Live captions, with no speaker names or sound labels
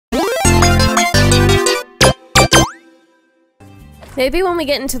Maybe when we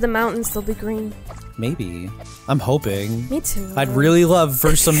get into the mountains, they'll be green. Maybe. I'm hoping. Me too. I'd really love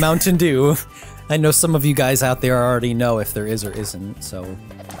for some Mountain Dew. I know some of you guys out there already know if there is or isn't, so...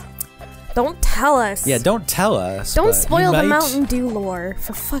 Don't tell us. Yeah, don't tell us. Don't spoil the Mountain Dew lore,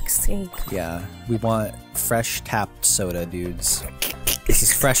 for fuck's sake. Yeah, we want fresh tapped soda, dudes. This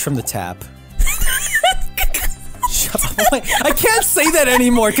is fresh from the tap. Shut up. I can't say that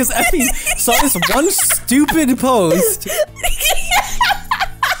anymore because Effie saw this one stupid post.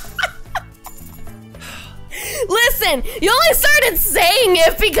 Listen, you only started saying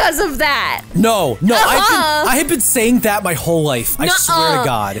it because of that. No, I have been saying that my whole life. I swear to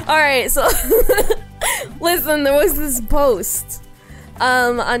God. All right, so listen, there was this post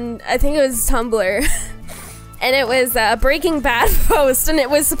on I think it was Tumblr, and it was a Breaking Bad post, and it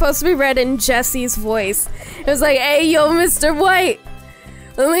was supposed to be read in Jesse's voice. It was like, "Hey, yo, Mr. White,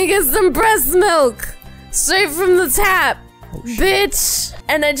 let me get some breast milk straight from the tap." Bitch!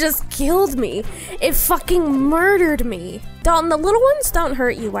 And it just killed me. It fucking murdered me. Dalton, the little ones don't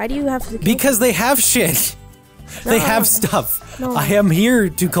hurt you. Why do you have to kill Because them? they have shit. No. They have stuff. No. I am here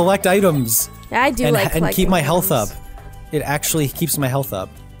to collect items. Yeah, I do like and keep my health items. up. It actually keeps my health up.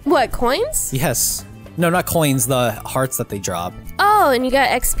 What, coins? Yes. No, not coins, the hearts that they drop. Oh, and you got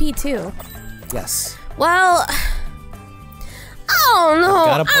XP too. Yes. Well, I don't know.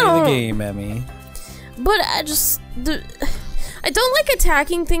 Gotta play the game, Emmy. But I don't like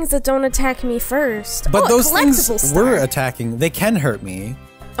attacking things that don't attack me first. But those things collectible were star. attacking. They can hurt me.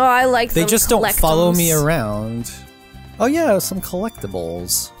 Oh, I like They them just don't follow me collectums. around. Oh yeah, some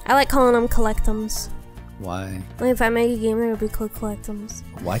collectibles. I like calling them collectums. Why? Like if I make a game, it would be called collectums.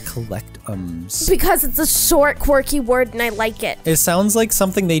 Why collectums? Because it's a short, quirky word, and I like it. It sounds like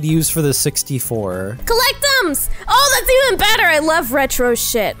something they'd use for the 64. Collectums! Oh, that's even better! I love retro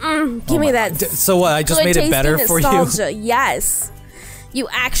shit. Give me that. So what? I just good made it tasty better for you. nostalgia. Yes, you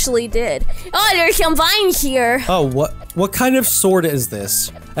actually did. Oh, there's some vines here. Oh, what kind of sword is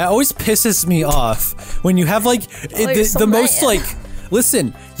this? That always pisses me off when you have like the most like.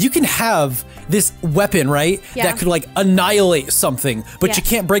 Listen, you can have this weapon, right? Yeah. That could like annihilate something, but Yeah. you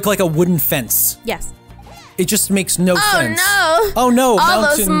can't break like a wooden fence. Yes. It just makes no sense. Oh no! Oh no! All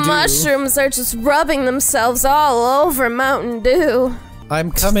those Mountain Dew. mushrooms are just rubbing themselves all over Mountain Dew. I'm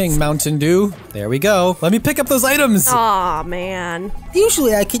coming, Mountain Dew. There we go. Let me pick up those items. Aw, man.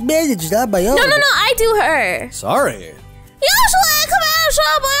 Usually I can manage that by own. No, I do her. Sorry. Usually I come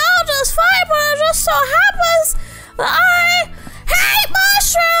out of my own just fine, but it just so happens that I hate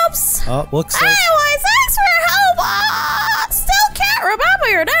mushrooms. Oh, looks like. Anyway, thanks for your help. Still can't remember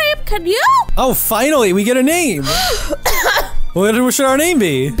your name. Can you? Oh, finally, we get a name. What should our name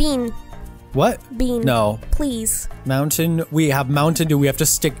be? Bean. What? Bean. No. Please. Mountain. We have Mountain Dew. We have to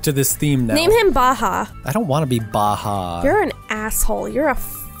stick to this theme now. Name him Baja. I don't want to be Baja. You're an asshole. You're a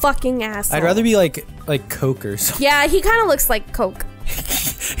fucking asshole. I'd rather be like Coke or something. Yeah, he kind of looks like Coke.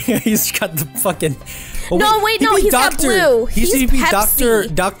 He's got the fucking. Oh, No, wait, no, he's got blue. He's He's to be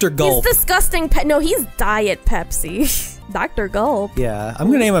Pepsi. Dr. Gulp. He's disgusting. No, he's Diet Pepsi. Dr. Gulp. Yeah, I'm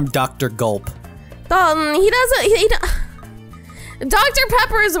gonna name him Dr. Gulp. He doesn't. Dr.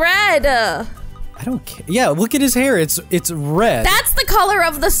 Pepper is red. I don't care. Yeah, look at his hair. It's red. That's the color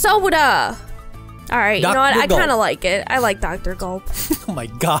of the soda. All right, you know what? I Dr. kind of like it. I like Dr. Gulp. Oh my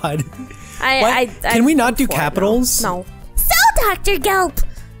god. Can we not do capitals? No. So, Dr. Gulp.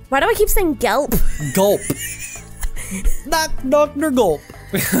 Why do I keep saying Gulp? Gulp. Dr. Gulp.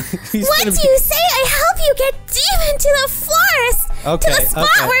 What do you say? I help you get deep into the forest to the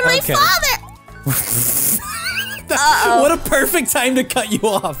spot where my father. What a perfect time to cut you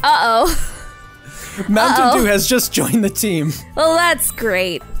off. Mountain Dew has just joined the team. Well, that's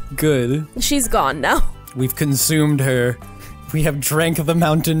great. Good. She's gone now. We've consumed her. We have drank the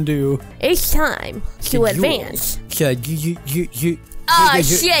Mountain Dew. It's time to advance. Yeah, you. Oh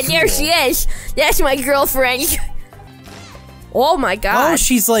shit, there she is. That's my girlfriend. Oh my god. Oh,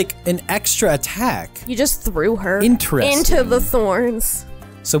 she's like an extra attack. You just threw her Interesting. into the thorns.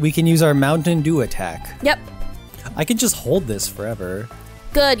 So we can use our Mountain Dew attack. Yep. I can just hold this forever.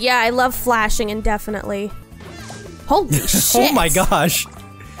 Good, yeah, I love flashing indefinitely. Holy shit. Oh my gosh.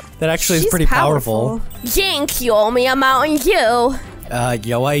 That actually is pretty powerful. Yank, you owe me a Mountain Dew.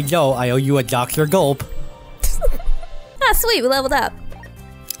 I owe you a Dr. Gulp. Ah, sweet, we leveled up.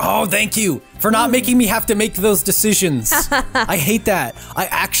 Oh, thank you for not making me have to make those decisions. I hate that. I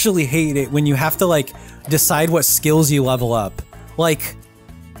actually hate it when you have to like decide what skills you level up. Like,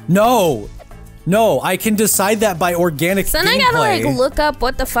 no. No, I can decide that by organic So then I gotta like look up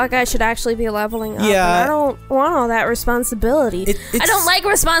what the fuck I should actually be leveling up. Yeah. And I don't want all that responsibility. I don't like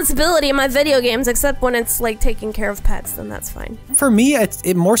responsibility in my video games, except when it's like taking care of pets, then that's fine. For me,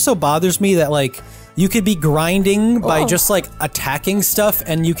 it more so bothers me that like you could be grinding by just like attacking stuff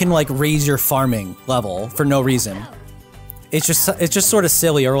and you can like raise your farming level for no reason. It's just sort of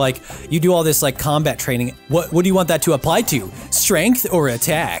silly, or like you do all this like combat training. What do you want that to apply to? Strength or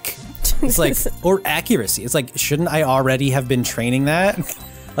attack? It's like, or accuracy. It's like, shouldn't I already have been training that?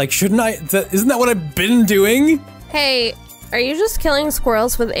 Like, shouldn't I? Isn't that what I've been doing? Hey, are you just killing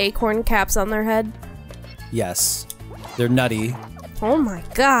squirrels with acorn caps on their head? Yes. They're nutty. Oh my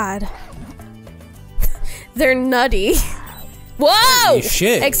god. They're nutty. Whoa! Holy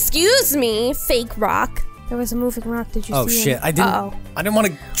shit. Excuse me, fake rock. There was a moving rock. Did you see it? Oh shit! I didn't want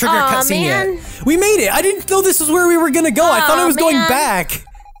to trigger a cutscene man. yet. We made it. I didn't know this was where we were gonna go. I thought I was going back.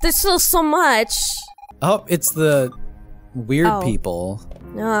 There's still so much. Oh, it's the weird people.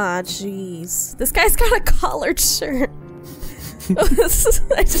 Ah, jeez. This guy's got a collared shirt.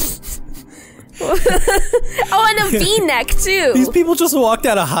 Oh, and a V-neck too. These people just walked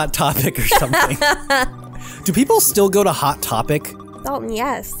out of Hot Topic or something. Do people still go to Hot Topic? Dalton,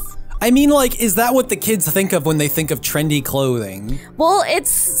 yes. I mean, like, is that what the kids think of when they think of trendy clothing? Well,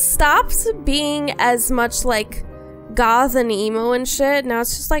 it's stopped being as much like goth and emo and shit. Now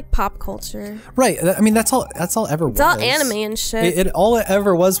it's just like pop culture. Right. I mean, that's all ever was. It's all anime and shit. All it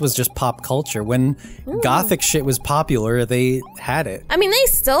ever was just pop culture. When gothic shit was popular, they had it. I mean, they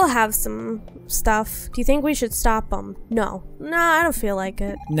still have some stuff. Do you think we should stop them? No. No, I don't feel like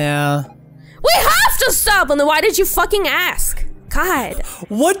it. Nah. We have to stop them! Then why did you fucking ask? God.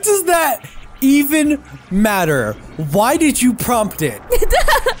 What does that even matter? Why did you prompt it?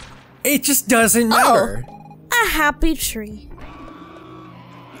 It just doesn't matter. A happy tree.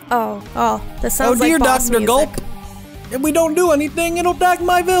 Oh, that sounds like dear boss Dr. music. Gulp. If we don't do anything, it'll attack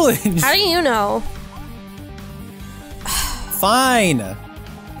my village. How do you know? Fine.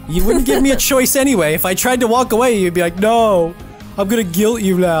 You wouldn't give me a choice anyway. If I tried to walk away, you'd be like, no, I'm gonna guilt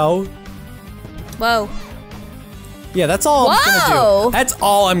you now. Whoa. Yeah, that's all I'm gonna do. That's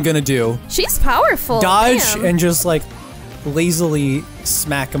all I'm gonna do. She's powerful. Dodge Damn. and just like lazily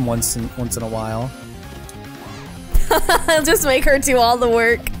smack him once in a while. Just make her do all the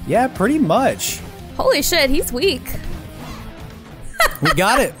work. Yeah, pretty much. Holy shit, he's weak. We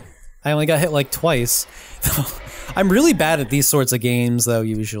got it. I only got hit like twice. I'm really bad at these sorts of games though,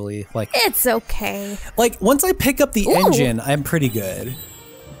 usually. Like, it's okay. Like, once I pick up the engine, I'm pretty good.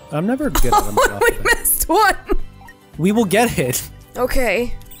 I'm never good at them. We missed one. We will get it.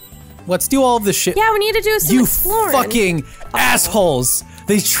 Okay. Let's do all of this shit. Yeah, we need to do some exploring. You fucking assholes!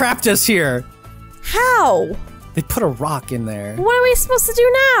 They trapped us here. How? They put a rock in there. What are we supposed to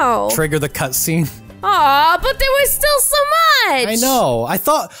do now? Trigger the cutscene. Aw, but there was still so much. I know.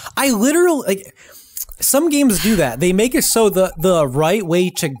 I literally, like, some games do that. They make it so the right way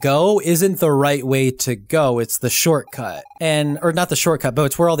to go isn't the right way to go. It's the shortcut. Or not the shortcut, but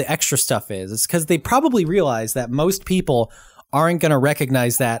it's where all the extra stuff is. It's because they probably realize that most people aren't gonna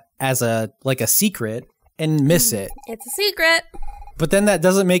recognize that as a secret and miss it. It's a secret. But then that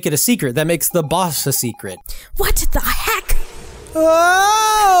doesn't make it a secret. That makes the boss a secret. What the heck?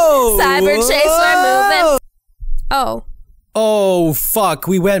 Oh! Cyber chase, we're moving. Oh. Oh, fuck.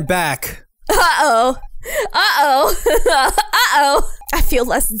 We went back. Uh-oh. Uh-oh. Uh-oh. I feel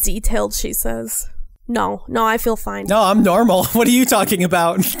less detailed, she says. No, I feel fine. No, I'm normal. What are you talking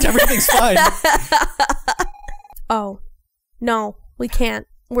about? Everything's fine. Oh. No, we can't.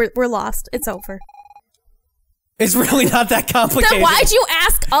 We're lost. It's over. It's really not that complicated. Then why'd you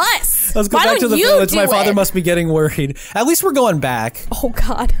ask us? Let's go back to the village. My father must be getting worried. At least we're going back. Oh,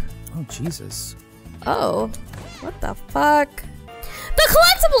 God. Oh, Jesus. Oh. What the fuck? The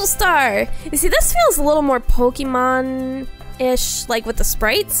collectible star! You see, this feels a little more Pokemon-ish, like with the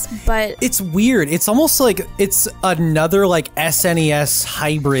sprites, but... It's weird. It's almost like it's another, like, SNES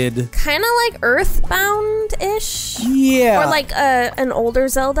hybrid. Kind of like Earthbound-ish? Yeah. Or like an older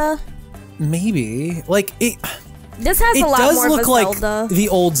Zelda? Maybe. Like, this has a lot more of a Zelda. It does look like the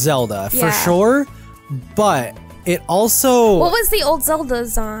old Zelda, for sure, but it also... What was the old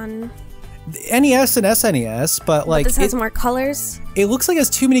Zeldas on? NES and SNES, but like... This has more colors? It looks like it has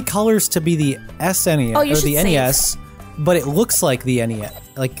too many colors to be the SNES, or the NES, but it looks like the NES.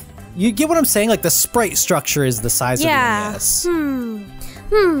 Like, you get what I'm saying? Like, the sprite structure is the size of the NES.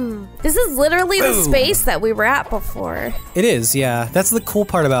 This is literally the space that we were at before. It is, yeah. That's the cool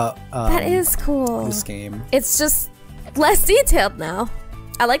part about that is cool. This game. It's just less detailed now.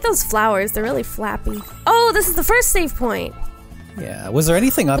 I like those flowers. They're really flappy. Oh, this is the first save point. Yeah. Was there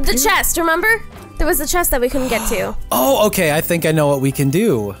anything up The here? chest, remember? There was a chest that we couldn't get to. Oh, okay. I think I know what we can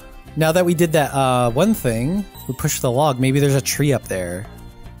do. Now that we did that one thing, we pushed the log. Maybe there's a tree up there.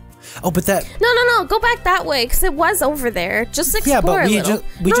 Oh, but that... No. Go back that way, because it was over there. Just explore Yeah, but a little.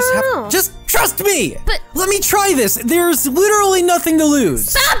 we just have... No. Just trust me! But- Let me try this! There's literally nothing to lose!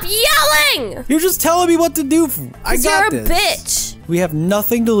 Stop yelling! You're just telling me what to do. I got You're a this. bitch. We have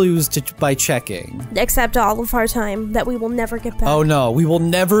nothing to lose by checking. Except all of our time that we will never get back. Oh no, we will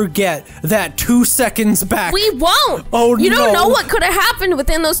never get that 2 seconds back. We won't! Oh, You don't no. know what could have happened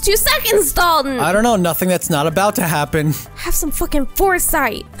within those 2 seconds, Dalton! I don't know, nothing that's not about to happen. Have some fucking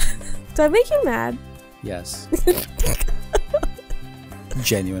foresight. Do I make you mad? Yes.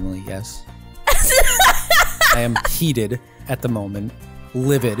 Genuinely, yes. I am heated at the moment.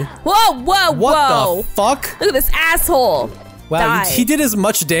 Livid. Whoa! What the fuck? Look at this asshole! Wow, Die. he did as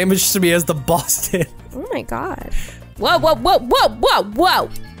much damage to me as the boss did. Oh my god. Whoa!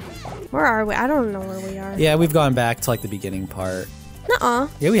 Where are we? I don't know where we are. Yeah, we've gone back to like the beginning part. Nuh-uh.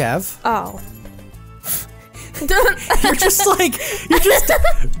 Yeah, we have. Oh. You're just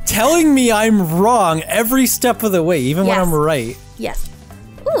telling me I'm wrong every step of the way, even when Yes. I'm right. Yes.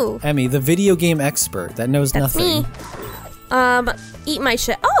 Ooh. Emmy, the video game expert that knows That's nothing. me. Eat my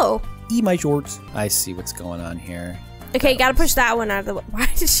shit. Oh. Eat my shorts. I see what's going on here. Okay, gotta push that one out of the way. Why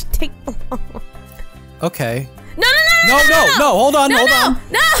did she take so long? Okay. No, Hold on.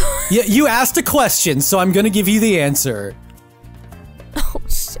 No! You asked a question, so I'm gonna give you the answer. Oh,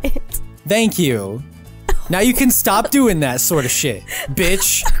 shit. Thank you. Now you can stop doing that sort of shit,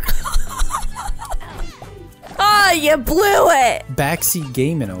 bitch. Oh, you blew it. Backseat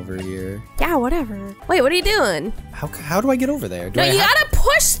gaming over here. Yeah, whatever. Wait, what are you doing? How do I get over there? No, you gotta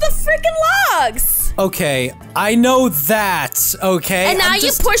push the freaking logs. Okay, I know that, okay? And now I'm you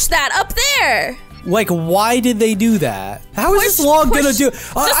just- push that up there. Like, why did they do that? How is Push, this log gonna push. do-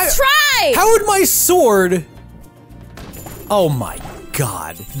 Just try. How would my sword- Oh my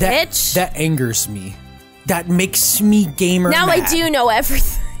god. Bitch. That angers me. That makes me gamer Now mad. I do know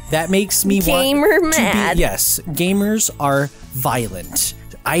everything. That makes me Gamer want to mad. be- yes, gamers are violent.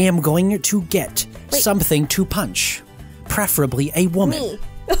 I am going to get Wait. something to punch. Preferably a woman. Me.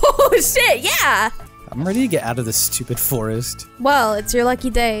 Oh, shit, yeah. I'm ready to get out of this stupid forest. Well, it's your lucky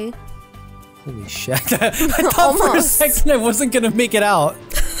day. Holy shit. I thought for a Almost. second I wasn't gonna make it out.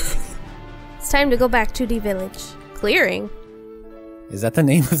 It's time to go back to the village. Clearing. Is that the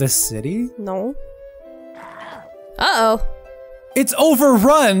name of the city? No. Uh-oh. It's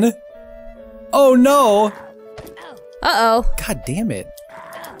overrun! Oh no! Uh-oh. God damn it.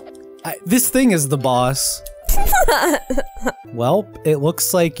 This thing is the boss. Well, it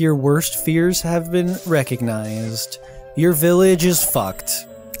looks like your worst fears have been recognized. Your village is fucked.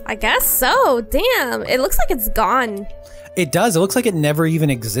 I guess so. Damn. It looks like it's gone. It does. It looks like it never even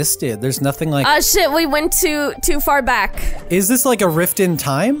existed. There's nothing like... Shit, we went too far back. Is this like a rift in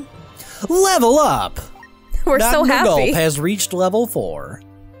time? Level up! We're so That happy. Gulp has reached level 4.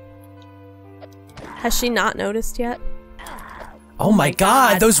 Has she not noticed yet? Oh my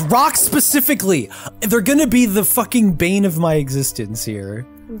god, those rocks specifically! They're gonna be the fucking bane of my existence here.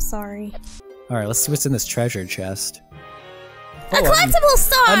 I'm sorry. Alright, let's see what's in this treasure chest. A collectible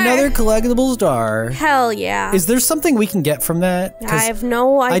star! Another collectible star. Hell yeah. Is there something we can get from that? 'Cause I have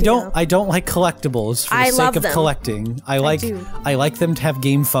no idea. I don't like collectibles for the I sake love of them. collecting. I do. like them to have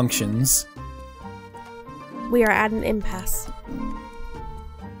game functions. We are at an impasse.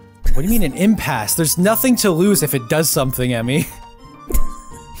 What do you mean an impasse? There's nothing to lose if it does something, Emmy.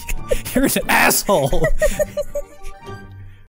 You're an asshole.